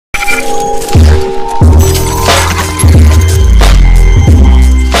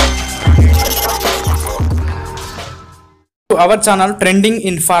Our channel trending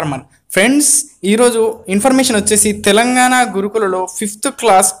informer friends, ఈరోజు information వచ్చేసి Telangana గురుకులలో 5th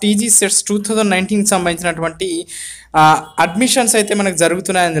class tgset 2019 సంబంధించినటువంటి అడ్మిషన్స్ అయితే మనకు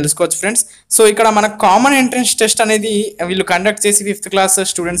జరుగుతున్నాయని తెలుసుకోవచ్చు ఫ్రెండ్స్. సో ఇక్కడ మన కామన్ ఎంట్రన్స్ టెస్ట్ అనేది వీళ్ళు కండక్ట్ చేసి 5th క్లాస్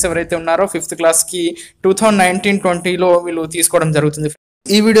స్టూడెంట్స్ ఎవరైతే ఉన్నారో 5th క్లాస్కి 2019-20లో వీళ్ళు తీసుకోవడం జరుగుతుంది.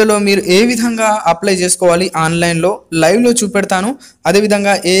 ఈ వీడియోలో మీరు ఏ విధంగా అప్లై చేసుకోవాలి ఆన్లైన్లో లైవ్లో చూపెడతాను.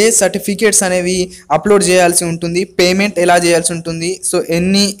 అదేవిధంగా ఏ సర్టిఫికేట్స్ అనేవి అప్లోడ్ చేయాల్సి ఉంటుంది, పేమెంట్ ఎలా చేయాల్సి ఉంటుంది, సో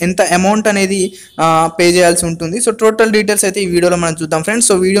ఎంత అమౌంట్ అనేది పే చేయాల్సి ఉంటుంది. సో టోటల్ డీటెయిల్స్ అయితే ఈ వీడియోలో మనం చూద్దాం ఫ్రెండ్స్.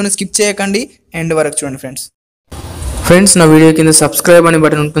 సో వీడియోని స్కిప్ చేయకండి, ఎండ్ వరకు చూడండి ఫ్రెండ్స్. నా వీడియో కింద సబ్స్క్రైబ్ అనే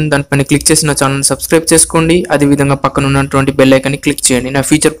బటన్ ఉంటుంది, దానిపైన క్లిక్ చేసి నా ఛానల్ సబ్స్క్రైబ్ చేసుకోండి. అదేవిధంగా పక్కన ఉన్నటువంటి బెల్ ఐకాన్ని క్లిక్ చేయండి. నా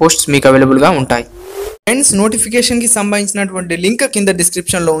ఫ్యూచర్ పోస్ట్స్ మీకు అవైలబుల్గా ఉంటాయి. ఫ్రెండ్స్, నోటిఫికేషన్కి సంబంధించినటువంటి లింక్ కింద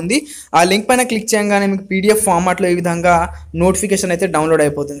డిస్క్రిప్షన్లో ఉంది. ఆ లింక్ పైన క్లిక్ చేయగానే మీకు పీడిఎఫ్ ఫార్మాట్లో ఈ విధంగా నోటిఫికేషన్ అయితే డౌన్లోడ్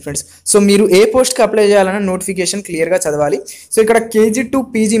అయిపోతుంది ఫ్రెండ్స్. సో మీరు ఏ పోస్ట్కి అప్లై చేయాలన్న నోటిఫికేషన్ క్లియర్గా చదవాలి. సో ఇక్కడ KG to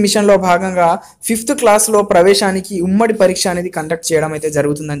PG మిషన్లో భాగంగా 5th క్లాస్లో ప్రవేశానికి ఉమ్మడి పరీక్ష అనేది కండక్ట్ చేయడం అయితే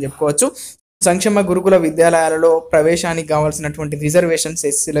జరుగుతుందని చెప్పుకోవచ్చు. సంక్షేమ గురుకుల విద్యాలయాలలో ప్రవేశానికి కావాల్సినటువంటి రిజర్వేషన్స్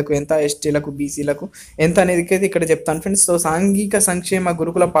ఎస్సీలకు ఎంత, ఎస్టీలకు, బీసీలకు ఎంత అనేది అయితే ఇక్కడ చెప్తాను ఫ్రెండ్స్. సో సాంఘిక సంక్షేమ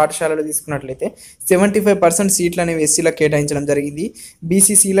గురుకుల పాఠశాలలో తీసుకున్నట్లయితే 75% సీట్లు అనేవి ఎస్సీలకు కేటాయించడం జరిగింది.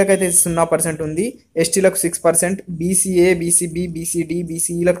 బీసీసీలకు అయితే 0% ఉంది, ఎస్టీలకు 6%, BCA, BCB, BCD,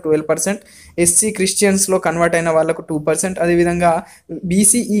 BCEలకు 12%, SC క్రిస్టియన్స్లో convert అయిన వాళ్ళకు 2%, అదేవిధంగా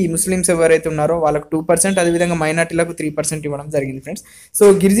BCE ముస్లిమ్స్ ఎవరైతే ఉన్నారో వాళ్ళకు 2%, అదేవిధంగా మైనార్టీలకు 3% ఇవ్వడం జరిగింది ఫ్రెండ్స్.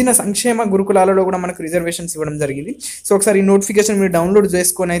 సో గిరిజన సంక్షేమ గురుకులాలలో కూడా మనకు రిజర్వేషన్స్ ఇవ్వడం జరిగింది. సో ఒకసారి ఈ నోటిఫికేషన్ మీరు డౌన్లోడ్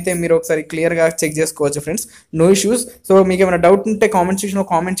చేసుకొని అయితే మీరు ఒకసారి క్లియర్గా చెక్ చేసుకోవచ్చు ఫ్రెండ్స్, నో ఇష్యూస్. సో మీకు ఏమైనా డౌట్ ఉంటే కామెంట్ సెక్షన్లో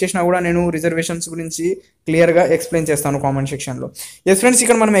కామెంట్ చేసినా కూడా నేను రిజర్వేషన్స్ గురించి క్లియర్గా ఎక్స్ప్లెయిన్ చేస్తాను కామెంట్ సెక్షన్లో. ఎస్ ఫ్రెండ్స్,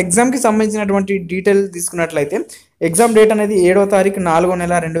 ఇక్కడ మనం ఎగ్జామ్కి సంబంధించినటువంటి డీటెయిల్ తీసుకున్నట్లయితే ఎగ్జామ్ డేట్ అనేది 7వ తారీఖు 4వ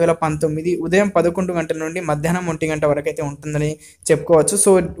నెల 2019 ఉదయం 11 గంటల నుండి మధ్యాహ్నం 1 గంట వరకు అయితే ఉంటుందని చెప్పుకోవచ్చు.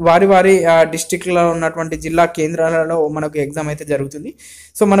 సో వారి డిస్టిక్లో ఉన్నటువంటి జిల్లా కేంద్రాలలో మనకు ఎగ్జామ్ అయితే జరుగుతుంది.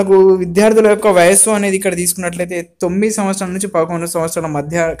 సో మనకు విద్యార్థుల యొక్క వయస్సు అనేది ఇక్కడ తీసుకున్నట్లయితే 9 సంవత్సరాల నుంచి 11 సంవత్సరాల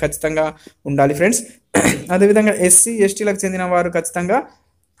మధ్య ఖచ్చితంగా ఉండాలి ఫ్రెండ్స్. అదేవిధంగా SC, STలకు చెందిన వారు ఖచ్చితంగా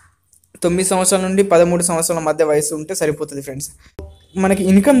 9 సంవత్సరాల నుండి 13 సంవత్సరాల మధ్య వయసు ఉంటే సరిపోతుంది ఫ్రెండ్స్. మనకి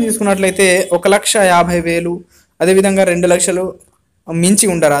ఇన్కమ్ తీసుకున్నట్లయితే 1,50,000, అదేవిధంగా 2 లక్షలు మించి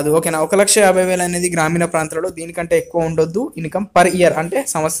ఉండరాదు. ఓకేనా, 1,50,000 అనేది గ్రామీణ ప్రాంతాలలో, దీనికంటే ఎక్కువ ఉండొద్దు ఇన్కమ్ పర్ ఇయర్ అంటే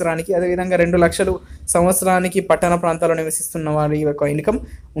సంవత్సరానికి. అదేవిధంగా 2 లక్షలు సంవత్సరానికి పట్టణ ప్రాంతాల్లో నివసిస్తున్న వారి యొక్క ఇన్కమ్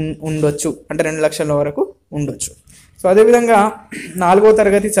ఉండొచ్చు, అంటే 2 లక్షల వరకు ఉండొచ్చు. సో అదేవిధంగా 4వ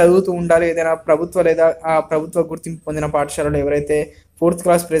తరగతి చదువుతూ ఉండాలి. ఏదైనా ప్రభుత్వ లేదా ప్రభుత్వ గుర్తింపు పొందిన పాఠశాలలో ఎవరైతే 4th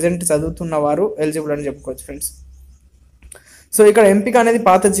క్లాస్ ప్రెజెంట్ చదువుతున్న వారు ఎలిజిబుల్ అని చెప్పుకోవచ్చు ఫ్రెండ్స్. సో ఇక్కడ ఎంపిక అనేది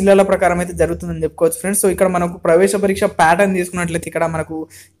పాత జిల్లాల ప్రకారం అయితే జరుగుతుందని చెప్పుకోవచ్చు ఫ్రెండ్స్. సో ఇక్కడ మనకు ప్రవేశ పరీక్ష ప్యాటర్న్ తీసుకున్నట్లయితే ఇక్కడ మనకు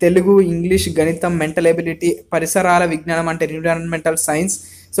తెలుగు, ఇంగ్లీష్, గణితం, మెంటల్ ఎబిలిటీ, పరిసరాల విజ్ఞానం అంటే ఎన్విరాన్మెంటల్ సైన్స్.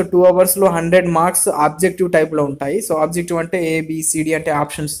 సో 2 అవర్స్లో 100 మార్క్స్ ఆబ్జెక్టివ్ టైప్లో ఉంటాయి. సో ఆబ్జెక్టివ్ అంటే ABCD అంటే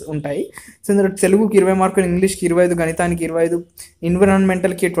ఆప్షన్స్ ఉంటాయి. సో ఇందులో తెలుగుకి 20 మార్కులు, ఇంగ్లీష్కి 25, గణితానికి 25,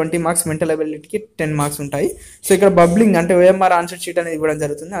 ఎన్విరాన్మెంటల్కి 20 మార్క్స్, మెంటల్ ఎబిలిటీకి 10 మార్క్స్ ఉంటాయి. సో ఇక్కడ బబ్లింగ్ అంటే OMR ఆన్సర్ షీట్ అనేది ఇవ్వడం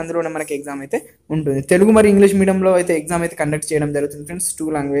జరుగుతుంది, అందులోనే మనకి ఎగ్జామ్ అయితే ఉంటుంది. తెలుగు మరియు ఇంగ్లీష్ మీడియంలో అయితే ఎగ్జామ్ అయితే కండక్ట్ చేయడం జరుగుతుంది ఫ్రెండ్స్, 2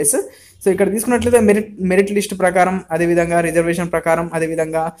 లాంగ్వేజెస్. సో ఇక్కడ తీసుకున్నట్లయితే మెరిట్ లిస్ట్ ప్రకారం, అదేవిధంగా రిజర్వేషన్ ప్రకారం,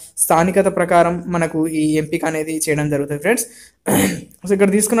 అదేవిధంగా స్థానికత ప్రకారం మనకు ఈ ఎంపిక అనేది చేయడం జరుగుతుంది ఫ్రెండ్స్. సో ఇక్కడ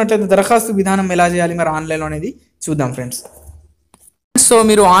తీసుకున్నట్లయితే దరఖాస్తు విధానం ఎలా చేయాలి మరి ఆన్లైన్లో అనేది చూద్దాం ఫ్రెండ్స్. సో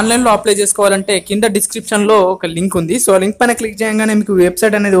మీరు ఆన్లైన్లో అప్లై చేసుకోవాలంటే కింద డిస్క్రిప్షన్లో ఒక లింక్ ఉంది. సో లింక్ పైన క్లిక్ చేయగానే మీకు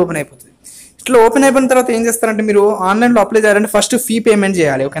వెబ్సైట్ అనేది ఓపెన్ అయిపోతుంది. ఇట్లా ఓపెన్ అయిపోయిన తర్వాత ఏం చేస్తారంటే మీరు ఆన్లైన్లో అప్లై చేయాలంటే ఫస్ట్ ఫీ పేమెంట్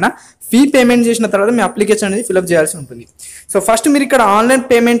చేయాలి. ఓకేనా, ఫీ పేమెంట్ చేసిన తర్వాత మీ అప్లికేషన్ అనేది ఫిల్అప్ చేయాల్సి ఉంటుంది. సో ఫస్ట్ మీరు ఇక్కడ online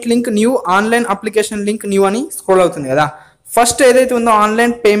payment link new, online application link new అని స్క్రోల్ అవుతుంది కదా. ఫస్ట్ ఏదైతే ఉందో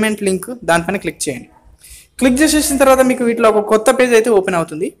ఆన్లైన్ పేమెంట్ లింక్ దానిపైన క్లిక్ చేయండి. క్లిక్ చేసేసిన తర్వాత మీకు వీటిలో ఒక కొత్త పేజ్ అయితే ఓపెన్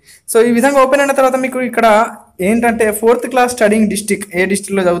అవుతుంది. సో ఈ విధంగా ఓపెన్ అయిన తర్వాత మీకు ఇక్కడ ఏంటంటే 4th క్లాస్ స్టడింగ్ డిస్ట్రిక్ట్, ఏ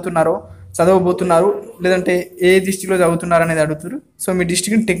డిస్ట్రిక్ట్లో చదవబోతున్నారు లేదంటే ఏ డిస్ట్రిక్ట్లో చదువుతున్నారు అనేది అడుగుతారు. సో మీ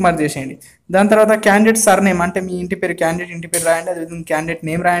డిస్ట్రిక్ట్ని టిక్ మార్క్ చేసేయండి. దాని తర్వాత క్యాండిడేట్ సర్నేమ్ అంటే మీ ఇంటి పేరు, క్యాండిడేట్ ఇంటి పేరు రాయండి. అదేవిధంగా క్యాండిడేట్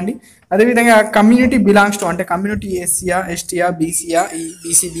నేమ్ రాయండి. అదేవిధంగా కమ్యూనిటీ బిలాంగ్స్ టు అంటే కమ్యూనిటీ SCయా, STయా, BCయా,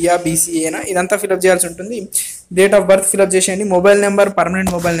 BCBయా, BCAనా ఇదంతా ఫిల్అప్ చేయాల్సి ఉంటుంది. డేట్ ఆఫ్ బర్త్ ఫిల్అప్ చేసేయండి. Mobile number,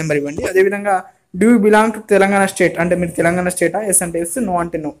 permanent mobile number ఇవ్వండి. అదేవిధంగా do you belong to Telangana state అంటే మీరు తెలంగాణ స్టేటా, ఎస్ అంటే ఎస్, నో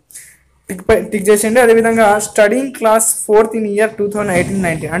అంటే నో టిక్ చేసేయండి. అదేవిధంగా studying class 4th in year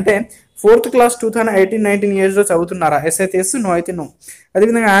 2018-19 అంటే 4th క్లాస్ 2018-19 ఇయర్స్లో చదువుతున్నారా, ఎస్ అయితే ఎస్, నో అయితే నో.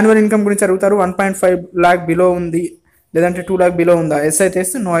 అదేవిధంగా యాన్యువల్ ఇన్కమ్ గురించి అడుగుతారు, 1.5 lakh బిలో ఉంది లేదంటే 2 lakh బిలో ఉందా, ఎస్ అయితే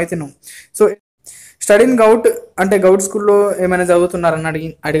ఎస్, నో అయితే no. So study in govt అంటే గౌట్ స్కూల్లో ఏమైనా చదువుతున్నారని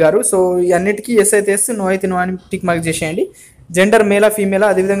అడిగారు. సో ఈ అన్నిటికీ ఎస్ అయితే ఎస్, నో అయితే నో అని టిక్ మార్క్ చేసేయండి. జెండర్ మేలా ఫీమేలా,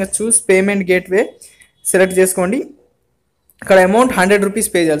 అదేవిధంగా చూస్ పేమెంట్ గేట్వే సెలెక్ట్ చేసుకోండి. ఇక్కడ అమౌంట్ 100 రూపీస్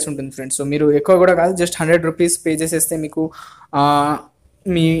పే చేయాల్సి ఉంటుంది ఫ్రెండ్స్. సో మీరు ఎక్కువ కూడా కాదు, జస్ట్ 100 రూపీస్ పే చేసేస్తే మీకు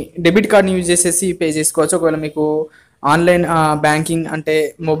మీ డెబిట్ కార్డ్ని యూజ్ చేసేసి పే చేసుకోవచ్చు. ఒకవేళ మీకు ఆన్లైన్ బ్యాంకింగ్ అంటే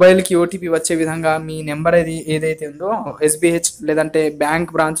మొబైల్కి ఓటీపీ వచ్చే విధంగా మీ నెంబర్ ఏదైతే ఉందో ఎస్బీహెచ్ లేదంటే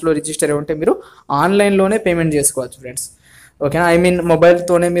బ్యాంక్ బ్రాంచ్లో రిజిస్టర్ అయి ఉంటే మీరు ఆన్లైన్లోనే పేమెంట్ చేసుకోవచ్చు ఫ్రెండ్స్. ఓకేనా, ఐ మీన్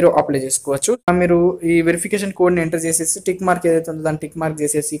మొబైల్తోనే మీరు అప్లై చేసుకోవచ్చు. మీరు ఈ వెరిఫికేషన్ కోడ్ని ఎంటర్ చేసేసి టిక్ మార్క్ ఏదైతే ఉందో దాన్ని టిక్ మార్క్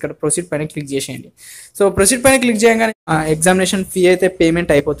చేసేసి ఇక్కడ ప్రొసీడ్ పైన క్లిక్ చేసేయండి. సో ప్రొసీడ్ పైన క్లిక్ చేయగానే ఎగ్జామినేషన్ ఫీ అయితే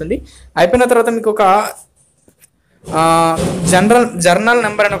పేమెంట్ అయిపోతుంది. అయిపోయిన తర్వాత మీకు ఒక జర్నల్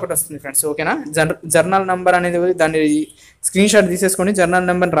నెంబర్ అని ఒకటి వస్తుంది ఫ్రెండ్స్. ఓకేనా, జర్నల్ నెంబర్ అనేది దాన్ని స్క్రీన్ షాట్ తీసేసుకొని జర్నల్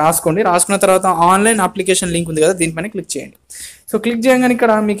నెంబర్ని రాసుకోండి. రాసుకున్న తర్వాత ఆన్లైన్ అప్లికేషన్ లింక్ ఉంది కదా, దీనిపైన క్లిక్ చేయండి. సో క్లిక్ చేయగానే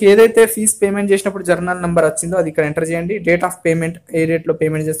ఇక్కడ మీకు ఏదైతే ఫీజ్ పేమెంట్ చేసినప్పుడు జర్నల్ నెంబర్ వచ్చిందో అది ఇక్కడ ఎంటర్ చేయండి. డేట్ ఆఫ్ పేమెంట్, ఏ డేట్లో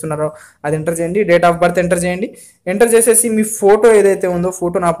పేమెంట్ చేస్తున్నారో అది ఎంటర్ చేయండి. డేట్ ఆఫ్ బర్త్ ఎంటర్ చేయండి. ఎంటర్ చేసేసి మీ ఫోటో ఏదైతే ఉందో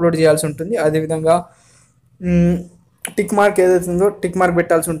ఫోటోని అప్లోడ్ చేయాల్సి ఉంటుంది. అదేవిధంగా టిక్ మార్క్ ఏదైతే ఉందో టిక్ మార్క్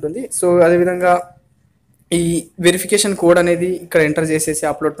పెట్టాల్సి ఉంటుంది. సో అదేవిధంగా ఈ వెరిఫికేషన్ కోడ్ అనేది ఇక్కడ ఎంటర్ చేసేసి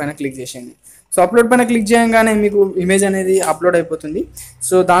అప్లోడ్ పైన క్లిక్ చేసేయండి. సో అప్లోడ్ పైన క్లిక్ చేయగానే మీకు ఇమేజ్ అనేది అప్లోడ్ అయిపోతుంది.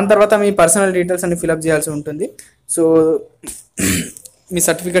 సో దాని తర్వాత మీ పర్సనల్ డీటెయిల్స్ అన్ని ఫిల్అప్ చేయాల్సి ఉంటుంది. సో మీ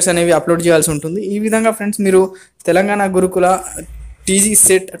సర్టిఫికెట్స్ అనేవి అప్లోడ్ చేయాల్సి ఉంటుంది. ఈ విధంగా ఫ్రెండ్స్ మీరు తెలంగాణ గురుకుల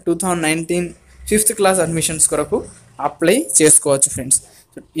tgset 2019 5th క్లాస్ అడ్మిషన్స్ కొరకు అప్లై చేసుకోవచ్చు ఫ్రెండ్స్.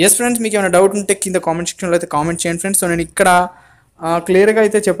 ఎస్ ఫ్రెండ్స్, మీకు ఏమైనా డౌట్ ఉంటే కింద కామెంట్ సెక్షన్లో అయితే కామెంట్ చేయండి ఫ్రెండ్స్. సో నేను ఇక్కడ క్లియర్గా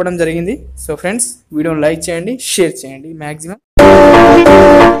అయితే చెప్పడం జరిగింది. సో ఫ్రెండ్స్ వీడియోని లైక్ చేయండి, షేర్ చేయండి మ్యాక్సిమం.